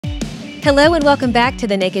Hello and welcome back to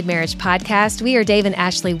the Naked Marriage Podcast. We are Dave and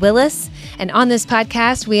Ashley Willis, and on this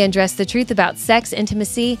podcast, we address the truth about sex,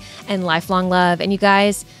 intimacy, and lifelong love. And you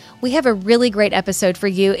guys, we have a really great episode for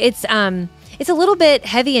you. It's a little bit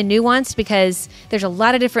heavy and nuanced because there's a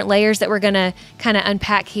lot of different layers that we're going to kind of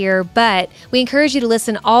unpack here, but we encourage you to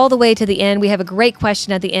listen all the way to the end. We have a great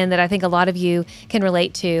question at the end that I think a lot of you can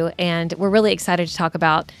relate to, and we're really excited to talk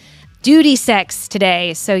about duty sex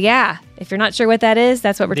today. So yeah, if you're not sure what that is,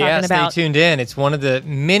 that's what we're talking about. Stay tuned in. It's one of the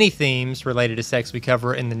many themes related to sex we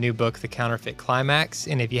cover in the new book, The Counterfeit Climax.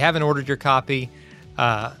 And if you haven't ordered your copy,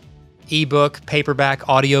 ebook, paperback,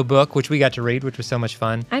 audiobook, which we got to read, which was so much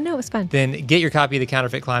fun. I know, it was fun. Then get your copy of The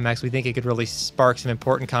Counterfeit Climax. We think it could really spark some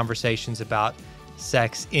important conversations about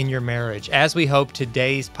sex in your marriage, as we hope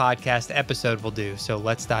today's podcast episode will do. So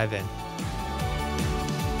let's dive in.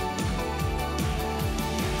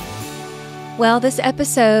 Well, this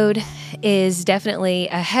episode is definitely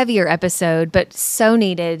a heavier episode, but so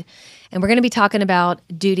needed. And we're going to be talking about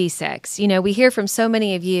duty sex. You know, we hear from so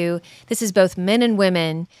many of you, this is both men and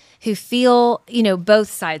women who feel, you know,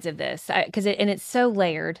 both sides of this, and it's so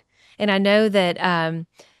layered. And I know that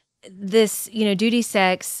this, you know, duty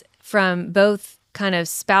sex from both kind of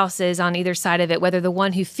spouses on either side of it, whether the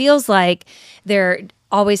one who feels like they're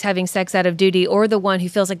always having sex out of duty or the one who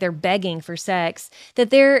feels like they're begging for sex, that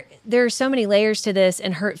there are so many layers to this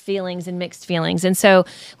and hurt feelings and mixed feelings. And so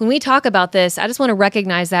when we talk about this, I just want to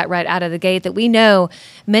recognize that right out of the gate, that we know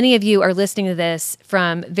many of you are listening to this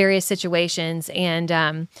from various situations, and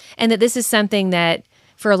that this is something that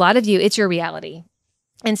for a lot of you, it's your reality.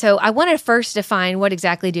 And so I want to first define what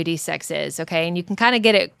exactly duty sex is, okay? And you can kind of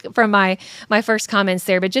get it from my first comments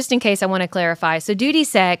there, but just in case I want to clarify. So duty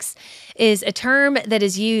sex is a term that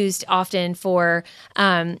is used often for,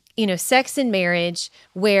 sex in marriage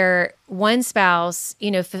where one spouse,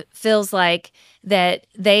 feels like that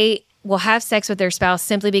they will have sex with their spouse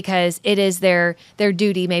simply because it is their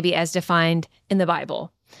duty, maybe as defined in the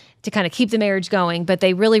Bible, to kind of keep the marriage going, but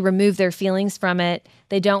they really remove their feelings from it.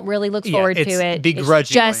 They don't really look forward to it. Begrudgingly. It's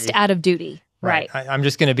just out of duty. Right. I'm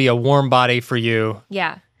just going to be a warm body for you.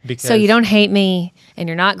 Yeah. So you don't hate me and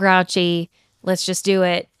you're not grouchy. Let's just do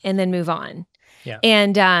it and then move on. Yeah.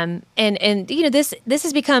 And this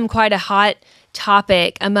has become quite a hot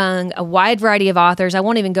topic among a wide variety of authors. I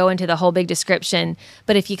won't even go into the whole big description,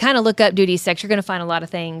 but if you kind of look up duty sex, you're going to find a lot of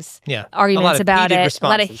things, arguments about it, a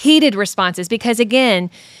lot of heated responses, because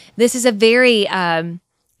again, this is a very,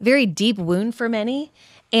 very deep wound for many,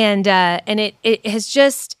 and it has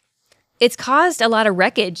just, it's caused a lot of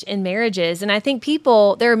wreckage in marriages. And I think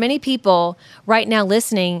there are many people right now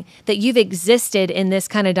listening that you've existed in this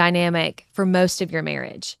kind of dynamic for most of your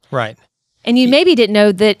marriage. Right. And you maybe didn't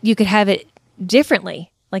know that you could have it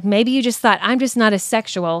differently. Like maybe you just thought, I'm just not as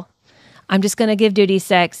sexual. I'm just going to give duty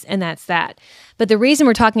sex and that's that. But the reason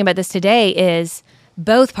we're talking about this today is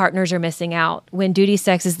both partners are missing out when duty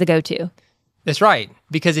sex is the go-to. That's right.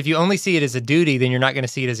 Because if you only see it as a duty, then you're not going to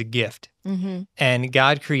see it as a gift. Mm-hmm. And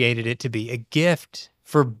God created it to be a gift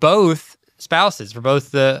for both spouses, for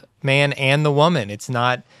both the man and the woman. It's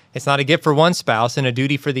not a gift for one spouse and a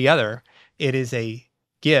duty for the other. It is a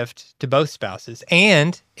gift to both spouses,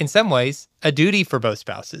 and in some ways, a duty for both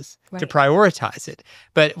spouses to prioritize it.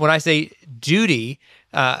 But when I say duty,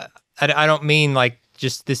 I don't mean like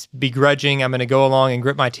just this begrudging, I'm going to go along and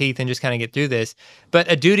grit my teeth and just kind of get through this.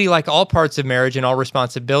 But a duty, like all parts of marriage and all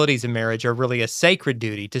responsibilities of marriage, are really a sacred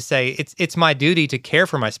duty to say, it's my duty to care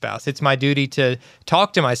for my spouse. It's my duty to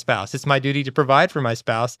talk to my spouse. It's my duty to provide for my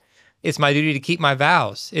spouse. It's my duty to keep my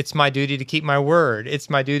vows. It's my duty to keep my word. It's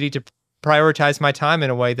my duty to prioritize my time in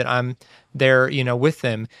a way that I'm there, with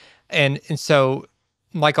them. And so,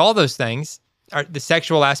 like all those things, the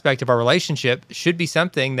sexual aspect of our relationship should be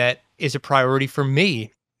something that is a priority for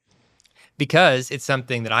me, because it's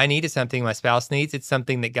something that I need, it's something my spouse needs, it's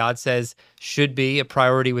something that God says should be a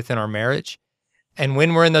priority within our marriage. And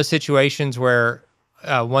when we're in those situations where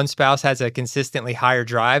one spouse has a consistently higher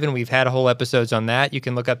drive, and we've had whole episodes on that. You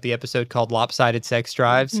can look up the episode called Lopsided Sex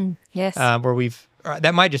Drives, yes, where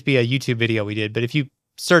that might just be a YouTube video we did, but if you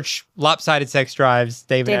search Lopsided Sex Drives,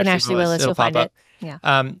 Dave and Ashley Willis, it'll pop up.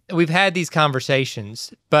 Yeah. We've had these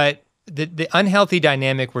conversations, but the unhealthy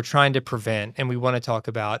dynamic we're trying to prevent and we want to talk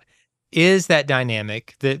about is that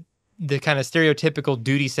dynamic, the kind of stereotypical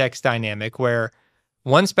duty sex dynamic where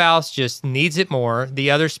one spouse just needs it more,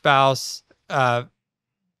 the other spouse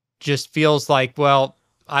just feels like, well,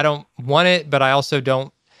 I don't want it, but I also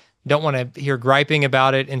don't want to hear griping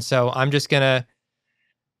about it, and so I'm just gonna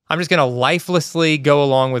lifelessly go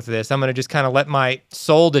along with this. I'm gonna just kind of let my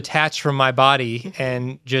soul detach from my body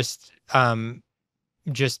and just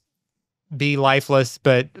be lifeless,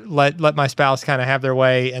 but let my spouse kind of have their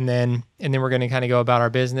way, and then we're going to kind of go about our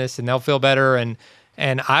business, and they'll feel better, and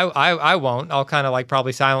I won't. I'll kind of like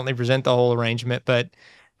probably silently resent the whole arrangement, but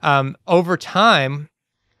over time,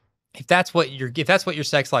 if that's what your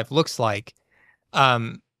sex life looks like,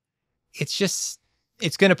 it's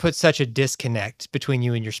going to put such a disconnect between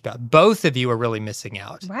you and your spouse. Both of you are really missing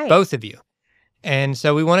out. Right. Both of you. And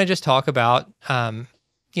so we want to just talk about, some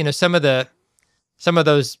of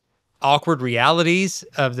those awkward realities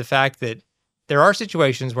of the fact that there are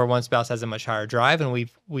situations where one spouse has a much higher drive, and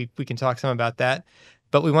we can talk some about that.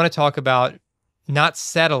 But we want to talk about not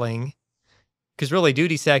settling, because really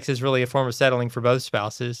duty sex is really a form of settling for both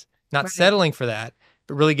spouses. Not settling for that,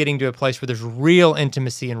 but really getting to a place where there's real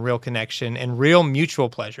intimacy and real connection and real mutual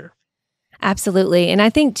pleasure. Absolutely. And I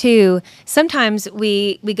think, too, sometimes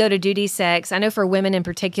we go to duty sex, I know for women in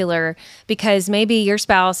particular, because maybe your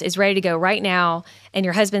spouse is ready to go right now, and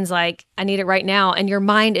your husband's like, I need it right now, and your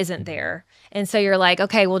mind isn't there. And so you're like,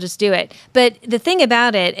 okay, we'll just do it. But the thing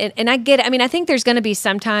about it, and I get it, I mean, I think there's going to be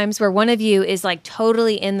some times where one of you is like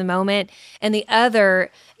totally in the moment, and the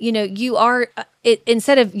other, you are,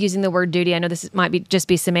 instead of using the word duty, I know this might just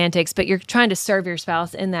be semantics, but you're trying to serve your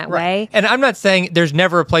spouse in that way. And I'm not saying there's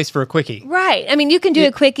never a place for a quickie. Right. I mean, you can do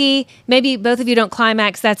a quickie. Maybe both of you don't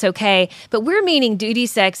climax. That's okay. But we're meaning duty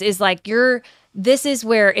sex is like this is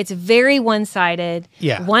where it's very one-sided.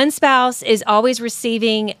 Yeah. One spouse is always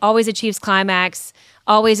receiving, always achieves climax,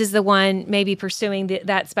 always is the one maybe pursuing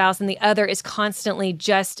that spouse, and the other is constantly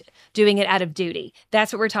just doing it out of duty.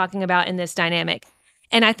 That's what we're talking about in this dynamic.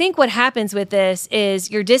 And I think what happens with this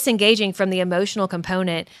is you're disengaging from the emotional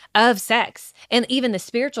component of sex and even the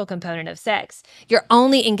spiritual component of sex. You're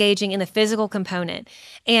only engaging in the physical component.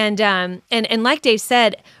 And like Dave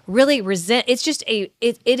said, really it's just it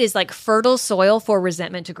is like fertile soil for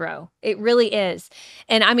resentment to grow. It really is.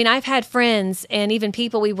 And I mean, I've had friends and even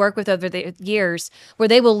people we work with over the years where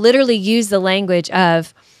they will literally use the language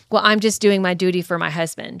of, well, I'm just doing my duty for my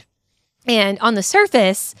husband. And on the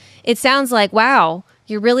surface, it sounds like, wow,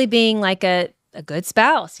 you're really being like a good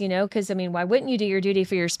spouse, because I mean, why wouldn't you do your duty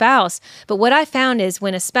for your spouse? But what I found is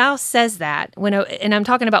when a spouse says that, and I'm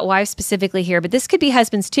talking about wives specifically here, but this could be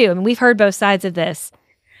husbands too. I mean, we've heard both sides of this.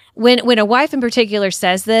 When a wife in particular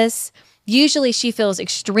says this, usually she feels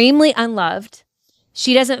extremely unloved.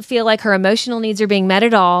 She doesn't feel like her emotional needs are being met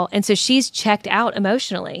at all. And so she's checked out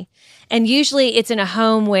emotionally. And usually it's in a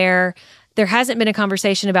home where there hasn't been a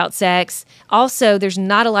conversation about sex. Also, there's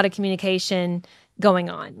not a lot of communication going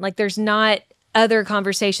on. Like there's not other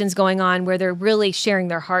conversations going on where they're really sharing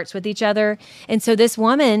their hearts with each other. And so this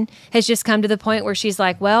woman has just come to the point where she's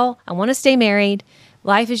like, well, I want to stay married.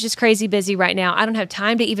 Life is just crazy busy right now. I don't have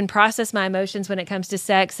time to even process my emotions when it comes to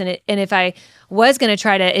sex. And if I was going to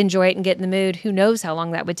try to enjoy it and get in the mood, who knows how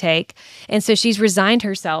long that would take. And so she's resigned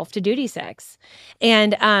herself to duty sex.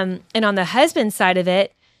 And on the husband's side of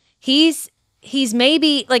it, he's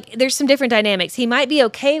maybe like, there's some different dynamics. He might be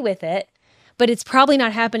okay with it, but it's probably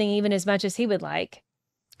not happening even as much as he would like.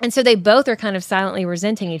 And so they both are kind of silently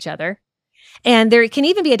resenting each other. And there can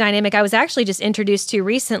even be a dynamic I was actually just introduced to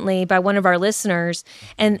recently by one of our listeners.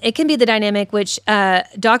 And it can be the dynamic which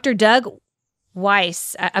Dr. Doug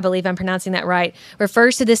Weiss, I believe I'm pronouncing that right,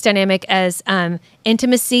 refers to this dynamic as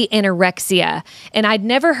intimacy anorexia. And I'd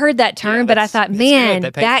never heard that term, but I thought, man,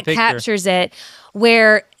 that captures it,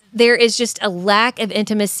 where there is just a lack of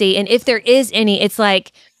intimacy. And if there is any, it's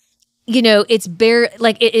like, it's bare,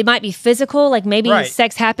 like it might be physical, like maybe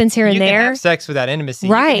sex happens here and there. You can have sex without intimacy.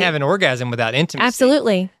 Right. You can have an orgasm without intimacy.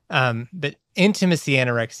 Absolutely. But intimacy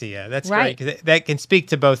anorexia, that's great, because that can speak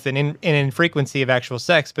to both an infrequency of actual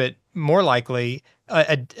sex, but more likely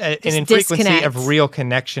an infrequency of real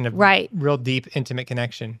connection, of real deep, intimate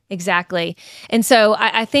connection. Exactly. And so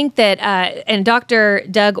I think that, and Dr.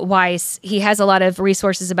 Doug Weiss, he has a lot of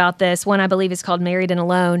resources about this. One I believe is called Married and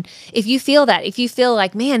Alone. If you feel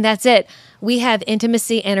like, man, that's it, we have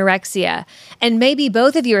intimacy anorexia. And maybe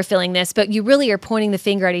both of you are feeling this, but you really are pointing the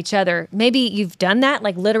finger at each other. Maybe you've done that,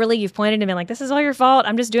 like literally you've pointed and been like, this is all your fault,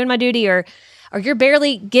 I'm just doing my duty, or you're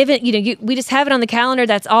barely given, we just have it on the calendar,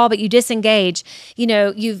 that's all, but you disengage.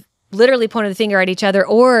 You've literally pointed the finger at each other,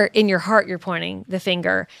 or in your heart, you're pointing the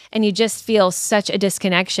finger, and you just feel such a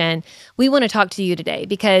disconnection. We want to talk to you today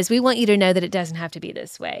because we want you to know that it doesn't have to be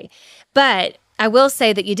this way. But I will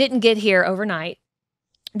say that you didn't get here overnight.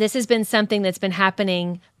 This has been something that's been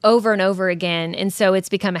happening over and over again. And so it's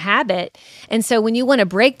become a habit. And so when you want to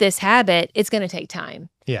break this habit, it's going to take time.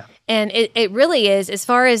 Yeah. And it really is, as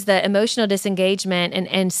far as the emotional disengagement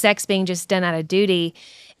and sex being just done out of duty,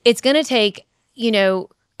 it's going to take,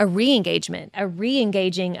 a a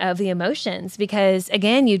re-engaging of the emotions, because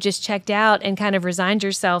again, you just checked out and kind of resigned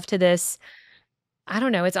yourself to this. I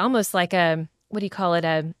don't know. It's almost like what do you call it?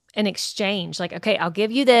 An exchange. Like, okay, I'll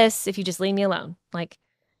give you this if you just leave me alone. Like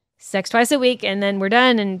sex twice a week and then we're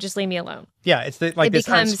done and just leave me alone. Yeah. It's this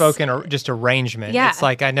unspoken just arrangement. Yeah. It's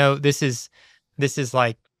like, I know this is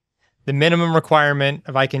like the minimum requirement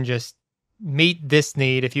if I can just meet this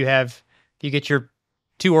need. If you get your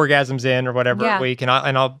 2 orgasms in or whatever a week, and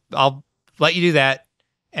I'll let you do that,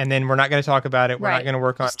 and then we're not going to talk about it. We're not going to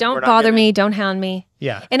work on. Just don't bother me. Don't hound me.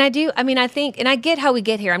 Yeah. And I think, and I get how we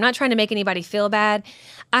get here. I'm not trying to make anybody feel bad.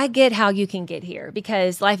 I get how you can get here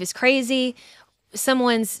because life is crazy.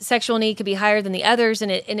 Someone's sexual need could be higher than the others,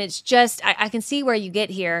 and it's just I can see where you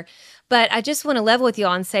get here. But I just want to level with you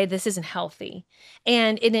all and say this isn't healthy.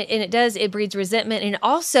 And it breeds resentment. And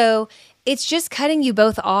also, it's just cutting you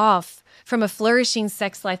both off from a flourishing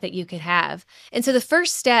sex life that you could have. And so the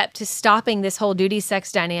first step to stopping this whole duty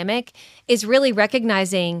sex dynamic is really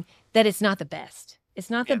recognizing that it's not the best. It's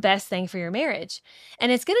not the best thing for your marriage.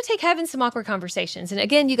 And it's going to take having some awkward conversations. And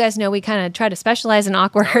again, you guys know we kind of try to specialize in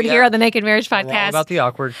awkward here on the Naked Marriage Podcast. We're all about the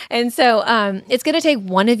awkward. And so it's going to take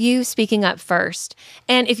one of you speaking up first.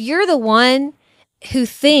 And if you're the one who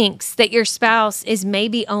thinks that your spouse is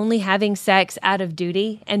maybe only having sex out of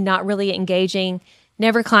duty and not really engaging,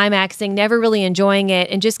 never climaxing, never really enjoying it,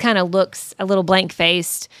 and just kind of looks a little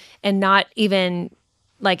blank-faced and not even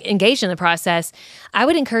like engaged in the process, I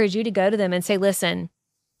would encourage you to go to them and say, listen,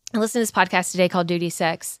 I listened to this podcast today called Duty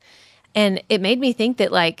Sex, and it made me think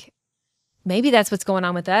that like, maybe that's what's going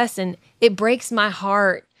on with us. And it breaks my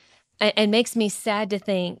heart and makes me sad to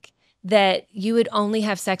think that you would only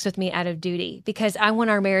have sex with me out of duty, because I want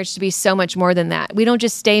our marriage to be so much more than that. We don't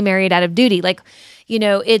just stay married out of duty. Like, you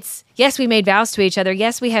know, it's, yes, we made vows to each other.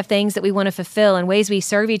 Yes, we have things that we want to fulfill and ways we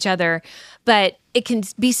serve each other, but it can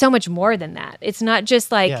be so much more than that. It's not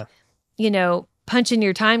just like, you know, punching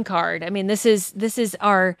your time card. I mean, this is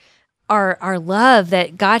our love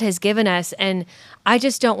that God has given us. And I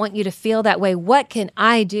just don't want you to feel that way. What can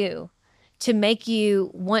I do to make you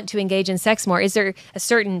want to engage in sex more? Is there a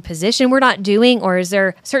certain position we're not doing, or is there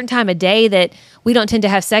a certain time of day that we don't tend to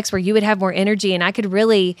have sex where you would have more energy and I could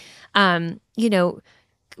really, you know,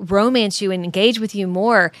 romance you and engage with you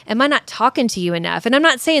more? Am I not talking to you enough? And I'm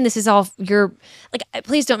not saying this is all your, like,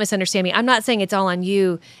 please don't misunderstand me. I'm not saying it's all on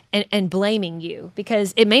you and blaming you,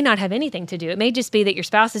 because it may not have anything to do. It may just be that your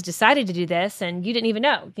spouse has decided to do this and you didn't even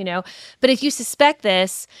know, you know. But if you suspect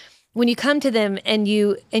this, when you come to them and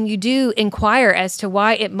you do inquire as to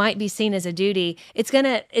why it might be seen as a duty, it's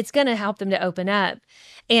gonna help them to open up,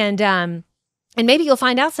 and maybe you'll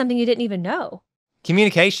find out something you didn't even know.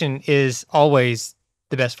 Communication is always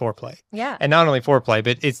the best foreplay. Yeah, and not only foreplay,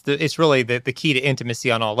 but it's really the key to intimacy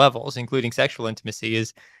on all levels, including sexual intimacy,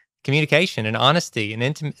 is communication and honesty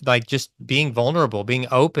and like just being vulnerable, being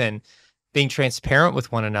open, being transparent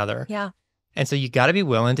with one another. Yeah. And so you got to be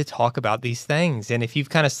willing to talk about these things. And if you've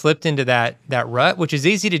kind of slipped into that rut, which is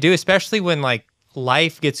easy to do, especially when like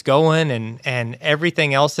life gets going and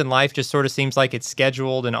everything else in life just sort of seems like it's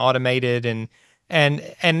scheduled and automated, and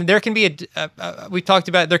there can be we've talked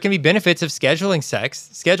about, there can be benefits of scheduling sex.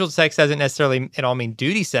 Scheduled sex doesn't necessarily at all mean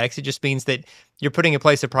duty sex. It just means that you're putting a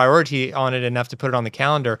place of priority on it enough to put it on the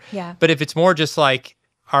calendar. Yeah. But if it's more just like,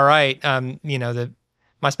 all right, you know,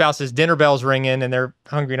 my spouse's dinner bell's ringing and they're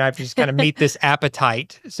hungry and I have to just kind of meet this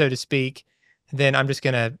appetite, so to speak, then I'm just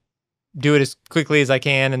going to do it as quickly as I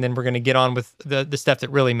can, and then we're going to get on with the stuff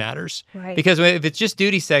that really matters. Right. Because if it's just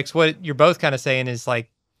duty sex, what you're both kind of saying is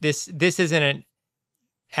like, this isn't an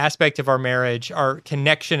aspect of our marriage. Our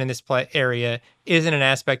connection in this area isn't an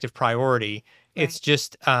aspect of priority. Right. It's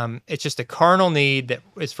just a carnal need that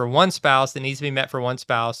is for one spouse, that needs to be met for one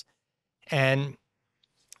spouse. And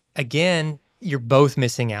again, you're both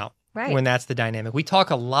missing out when that's the dynamic. We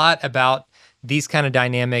talk a lot about these kind of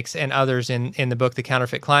dynamics and others in the book, The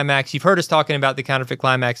Counterfeit Climax. You've heard us talking about the Counterfeit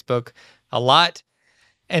Climax book a lot,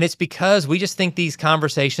 and it's because we just think these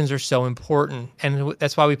conversations are so important, and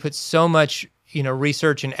that's why we put so much, you know,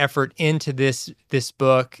 research and effort into this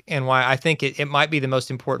book, and why I think it might be the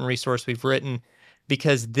most important resource we've written,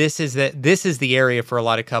 because this is the area for a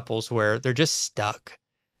lot of couples where they're just stuck.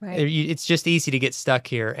 Right. It's just easy to get stuck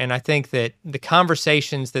here. And I think that the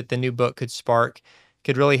conversations that the new book could spark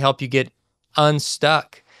could really help you get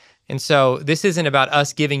unstuck. And so this isn't about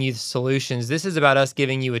us giving you the solutions. This is about us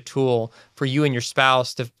giving you a tool for you and your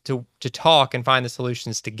spouse to talk and find the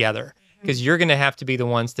solutions together. Because you're going to have to be the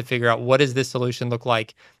ones to figure out, what does this solution look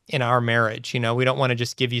like in our marriage? You know, we don't want to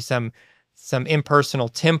just give you some impersonal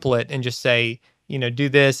template and just say, do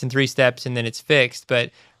this in 3 steps and then it's fixed,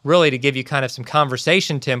 but really to give you kind of some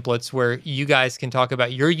conversation templates where you guys can talk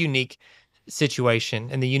about your unique situation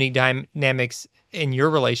and the unique dynamics in your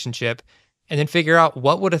relationship, and then figure out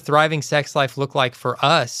what would a thriving sex life look like for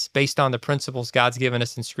us based on the principles God's given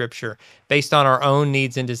us in Scripture, based on our own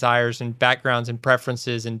needs and desires and backgrounds and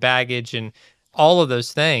preferences and baggage and all of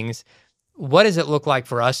those things. What does it look like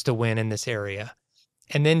for us to win in this area?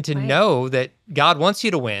 And then to Right. know that God wants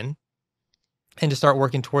you to win and to start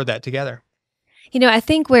working toward that together. I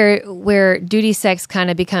think where duty sex kind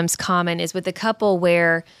of becomes common is with a couple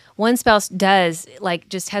where one spouse does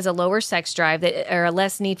just has a lower sex drive or a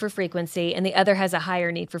less need for frequency, and the other has a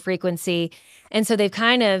higher need for frequency. And so they've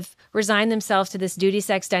kind of resigned themselves to this duty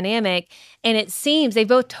sex dynamic, and it seems they've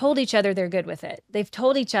both told each other they're good with it. They've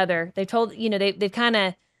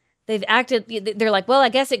acted, they're like, well, I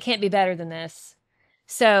guess it can't be better than this.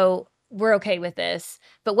 So we're okay with this.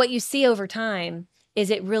 But what you see over time is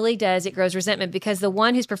it grows resentment because the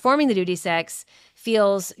one who's performing the duty sex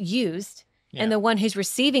feels used, and the one who's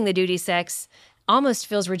receiving the duty sex almost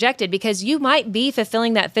feels rejected, because you might be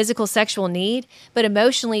fulfilling that physical sexual need, but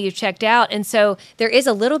emotionally you've checked out. And so there is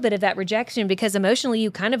a little bit of that rejection because emotionally you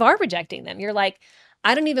kind of are rejecting them. You're like,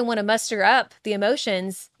 I don't even want to muster up the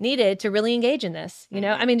emotions needed to really engage in this,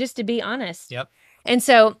 just to be honest. Yep. And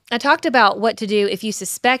so I talked about what to do if you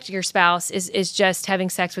suspect your spouse is just having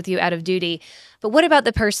sex with you out of duty. But what about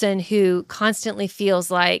the person who constantly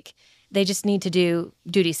feels like they just need to do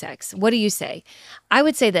duty sex? What do you say? I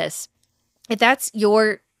would say this. If that's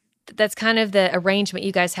kind of the arrangement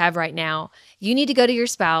you guys have right now, you need to go to your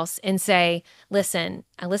spouse and say, listen,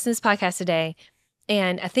 I listened to this podcast today,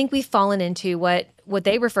 and I think we've fallen into what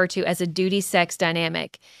they refer to as a duty sex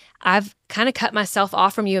dynamic. I've kind of cut myself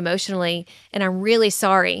off from you emotionally, and I'm really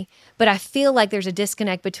sorry, but I feel like there's a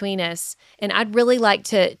disconnect between us, and I'd really like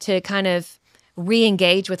to kind of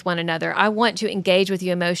re-engage with one another. I want to engage with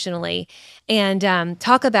you emotionally and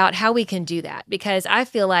talk about how we can do that, because I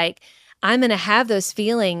feel like I'm going to have those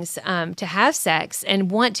feelings to have sex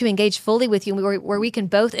and want to engage fully with you where we can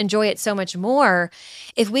both enjoy it so much more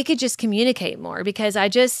if we could just communicate more, because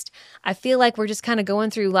I feel like we're just kind of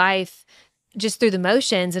going through life just through the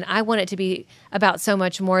motions, and I want it to be about so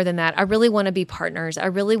much more than that. I really want to be partners. I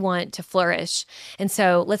really want to flourish. And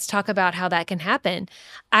so let's talk about how that can happen.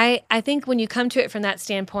 I think when you come to it from that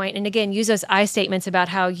standpoint, and again, use those I statements about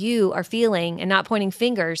how you are feeling and not pointing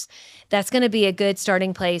fingers, that's going to be a good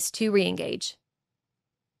starting place to re-engage.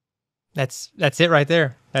 That's it right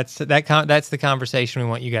there. That's the conversation we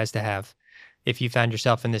want you guys to have if you found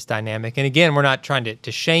yourself in this dynamic. And again, we're not trying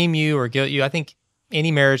to shame you or guilt you. I think any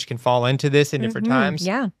marriage can fall into this in different times.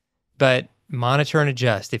 Yeah. But monitor and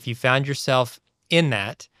adjust. If you found yourself in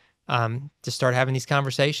that, to start having these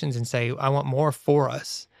conversations and say, I want more for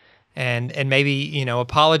us. And maybe,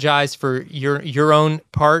 apologize for your own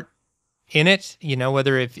part in it,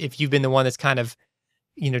 whether if you've been the one that's kind of,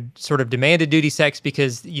 sort of demanded duty sex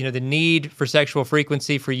because, the need for sexual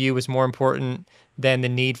frequency for you was more important than the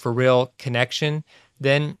need for real connection,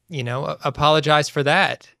 then, apologize for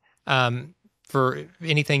that. For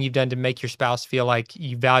anything you've done to make your spouse feel like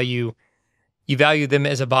you value them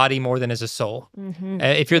as a body more than as a soul. Mm-hmm.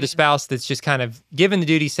 If you're the spouse that's just kind of given the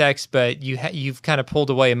duty sex, but you've kind of pulled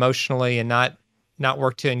away emotionally and not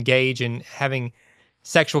worked to engage in having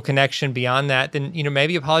sexual connection beyond that, then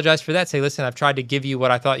maybe apologize for that. Say, listen, I've tried to give you what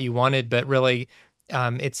I thought you wanted, but really,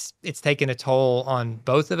 it's taken a toll on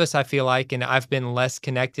both of us, I feel like, and I've been less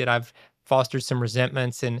connected. I've fostered some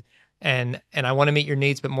resentments and I want to meet your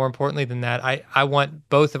needs, but more importantly than that, I want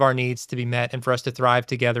both of our needs to be met and for us to thrive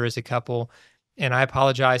together as a couple. And I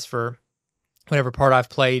apologize for whatever part I've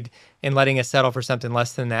played in letting us settle for something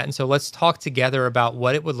less than that. And so let's talk together about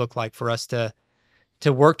what it would look like for us to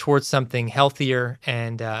work towards something healthier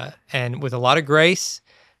and with a lot of grace.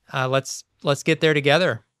 Let's get there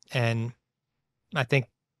together. And I think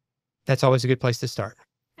that's always a good place to start.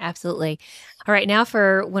 Absolutely. All right, now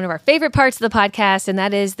for one of our favorite parts of the podcast, and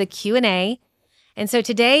that is the Q&A. And so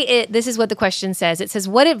today, this is what the question says. It says,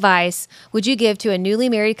 what advice would you give to a newly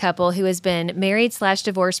married couple who has been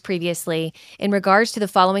married/divorced previously in regards to the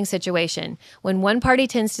following situation? When one party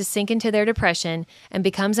tends to sink into their depression and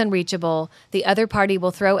becomes unreachable, the other party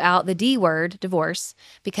will throw out the D word, divorce,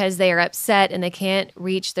 because they are upset and they can't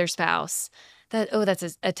reach their spouse.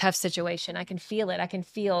 That's a tough situation. I can feel it. I can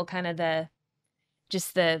feel kind of the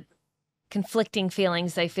conflicting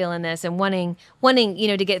feelings they feel in this, and wanting,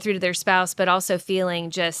 to get through to their spouse, but also feeling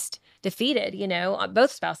just defeated,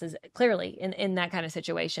 both spouses clearly in that kind of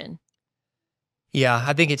situation. Yeah,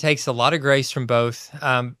 I think it takes a lot of grace from both.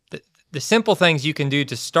 the simple things you can do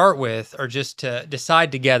to start with are just to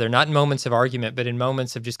decide together, not in moments of argument, but in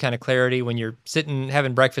moments of just kind of clarity when you're sitting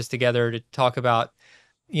having breakfast together to talk about,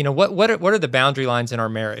 what are the boundary lines in our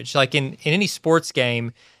marriage? Like in any sports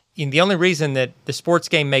game, the only reason that the sports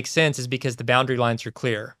game makes sense is because the boundary lines are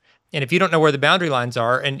clear. And if you don't know where the boundary lines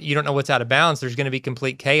are and you don't know what's out of bounds, there's going to be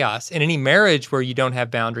complete chaos. In any marriage where you don't have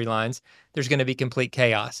boundary lines, there's going to be complete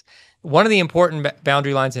chaos. One of the important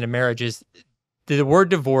boundary lines in a marriage is the word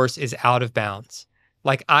divorce is out of bounds.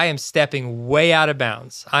 Like, I am stepping way out of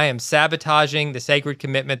bounds. I am sabotaging the sacred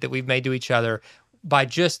commitment that we've made to each other by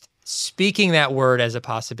just speaking that word as a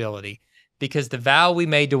possibility, because the vow we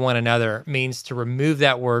made to one another means to remove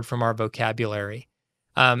that word from our vocabulary.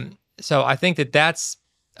 So I think that that's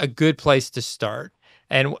a good place to start.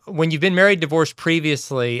 And when you've been married, divorced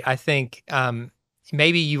previously, I think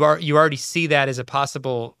maybe you already see that as a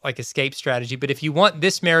possible escape strategy. But if you want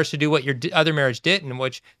this marriage to do what your other marriage didn't,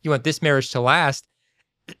 which you want this marriage to last,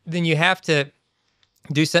 then you have to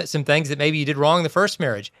do some things that maybe you did wrong in the first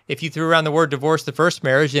marriage. If you threw around the word divorce the first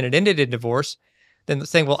marriage and it ended in divorce, then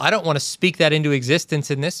saying, well, I don't want to speak that into existence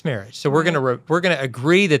in this marriage. So we're gonna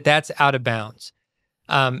agree that that's out of bounds.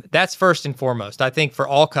 That's first and foremost. I think for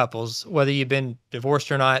all couples, whether you've been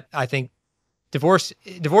divorced or not, I think divorce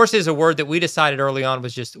is a word that we decided early on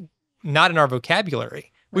was just not in our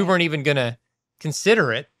vocabulary. We weren't even going to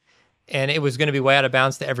consider it, and it was going to be way out of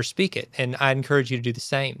bounds to ever speak it. And I'd encourage you to do the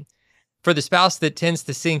same. For the spouse that tends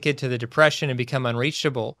to sink into the depression and become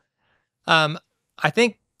unreachable, I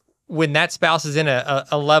think when that spouse is in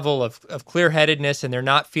a level of clear-headedness and they're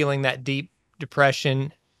not feeling that deep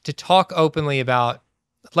depression, to talk openly about,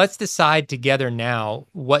 let's decide together now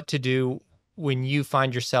what to do when you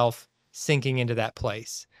find yourself sinking into that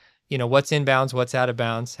place. What's in bounds, what's out of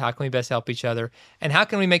bounds, how can we best help each other, and how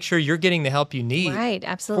can we make sure you're getting the help you need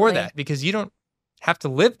for that, because you don't have to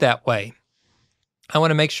live that way. I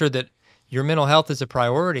want to make sure that your mental health is a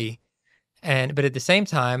priority, but at the same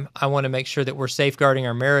time, I want to make sure that we're safeguarding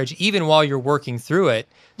our marriage even while you're working through it,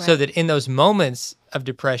 so that in those moments of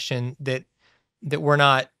depression that we're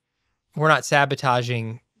not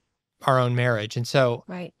sabotaging our own marriage. And so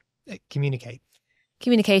communicate.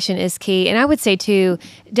 Communication is key. And I would say too,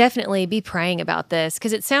 definitely be praying about this,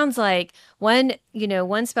 because it sounds like one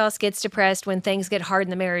spouse gets depressed when things get hard in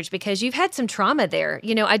the marriage because you've had some trauma there.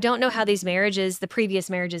 I don't know how the previous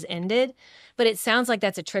marriages ended, but it sounds like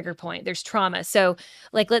that's a trigger point. There's trauma. So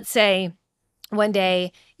let's say one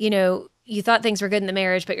day, you thought things were good in the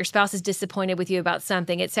marriage, but your spouse is disappointed with you about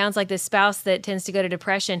something. It sounds like this spouse that tends to go to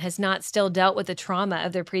depression has not still dealt with the trauma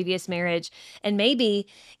of their previous marriage. And maybe,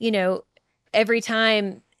 every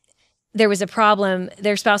time there was a problem,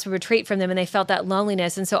 their spouse would retreat from them and they felt that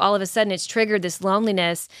loneliness. And so all of a sudden it's triggered this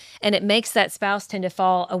loneliness, and it makes that spouse tend to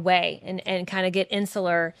fall away and kind of get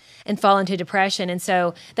insular and fall into depression. And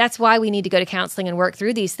so that's why we need to go to counseling and work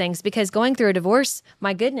through these things, because going through a divorce,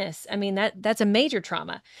 my goodness, I mean, that's a major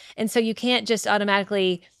trauma. And so you can't just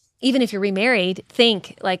automatically, even if you're remarried,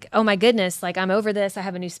 think oh my goodness, I'm over this, I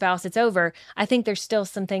have a new spouse, it's over. I think there's still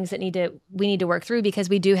some things that we need to work through, because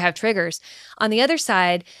we do have triggers. On the other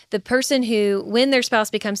side, the person who, when their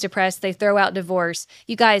spouse becomes depressed, they throw out divorce.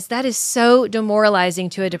 You guys, that is so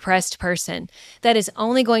demoralizing to a depressed person. That is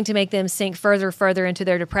only going to make them sink further into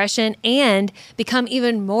their depression and become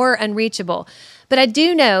even more unreachable. But I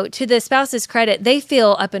do know, to the spouse's credit, they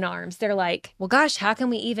feel up in arms. They're like, well, gosh, how can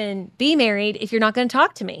we even be married if you're not going to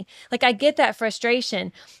talk to me? I get that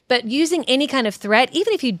frustration. But using any kind of threat,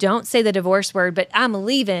 even if you don't say the divorce word, but I'm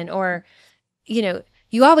leaving, or,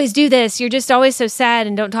 you always do this, you're just always so sad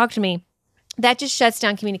and don't talk to me, that just shuts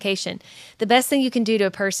down communication. The best thing you can do to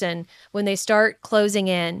a person when they start closing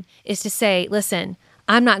in is to say, listen,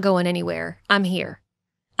 I'm not going anywhere. I'm here.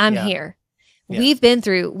 I'm here. Yeah. We've been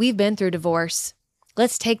through divorce.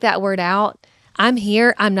 Let's take that word out. I'm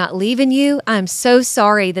here. I'm not leaving you. I'm so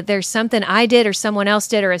sorry that there's something I did or someone else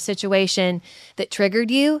did or a situation that triggered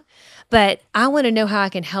you, but I want to know how I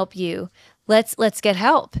can help you. Let's get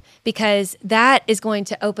help, because that is going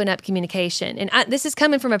to open up communication. And this is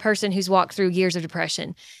coming from a person who's walked through years of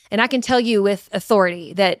depression. And I can tell you with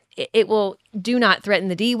authority that it will, do not threaten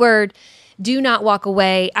the D word. Do not walk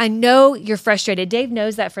away. I know you're frustrated. Dave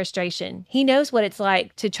knows that frustration. He knows what it's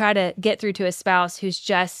like to try to get through to a spouse who's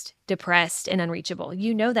just depressed and unreachable.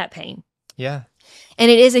 You know that pain. Yeah. And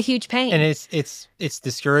it is a huge pain. And it's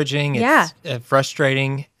discouraging. It's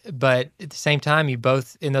frustrating. But at the same time, you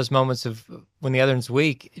both, in those moments of when the other one's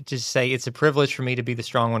weak, just say, it's a privilege for me to be the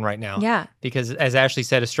strong one right now. Yeah. Because as Ashley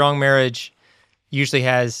said, a strong marriage usually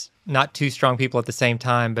has not two strong people at the same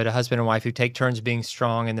time, but a husband and wife who take turns being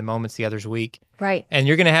strong in the moments the other's weak. Right. And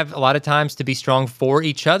you're going to have a lot of times to be strong for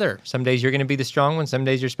each other. Some days you're going to be the strong one, some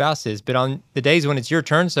days your spouse is. But on the days when it's your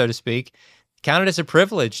turn, so to speak, count it as a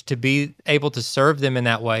privilege to be able to serve them in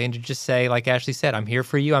that way and to just say, like Ashley said, I'm here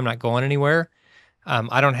for you. I'm not going anywhere.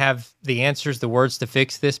 I don't have the answers, the words to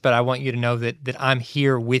fix this, but I want you to know that I'm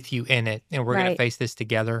here with you in it, and we're going to face this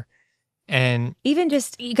together. And even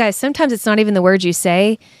just, you guys, sometimes it's not even the words you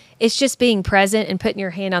say. It's just being present and putting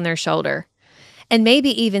your hand on their shoulder, and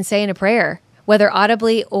maybe even saying a prayer, whether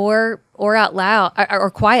audibly or out loud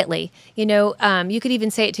or quietly. You could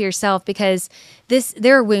even say it to yourself, because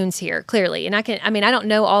there are wounds here, clearly. And I don't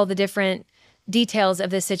know all the different details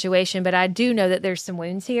of this situation, but I do know that there's some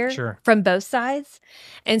wounds here from both sides.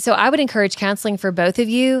 And so I would encourage counseling for both of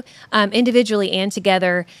you, individually and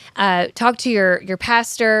together. Talk to your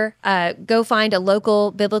pastor, go find a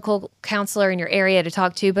local biblical counselor in your area to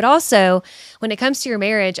talk to. But also, when it comes to your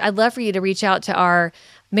marriage, I'd love for you to reach out to our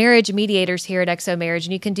marriage mediators here at XO Marriage.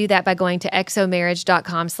 And you can do that by going to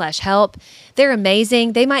xomarriage.com/help. They're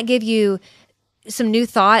amazing. They might give you some new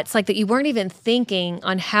thoughts like that you weren't even thinking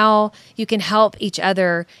on how you can help each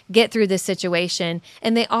other get through this situation.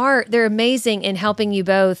 And they're amazing in helping you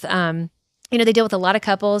both. They deal with a lot of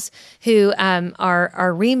couples who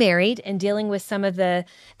are remarried and dealing with some of the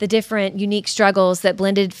different unique struggles that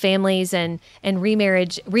blended families and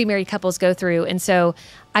remarried couples go through. And so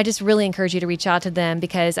I just really encourage you to reach out to them,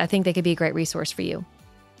 because I think they could be a great resource for you.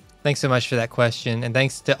 Thanks so much for that question. And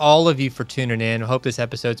thanks to all of you for tuning in. I hope this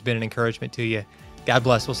episode's been an encouragement to you. God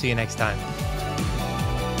bless. We'll see you next time.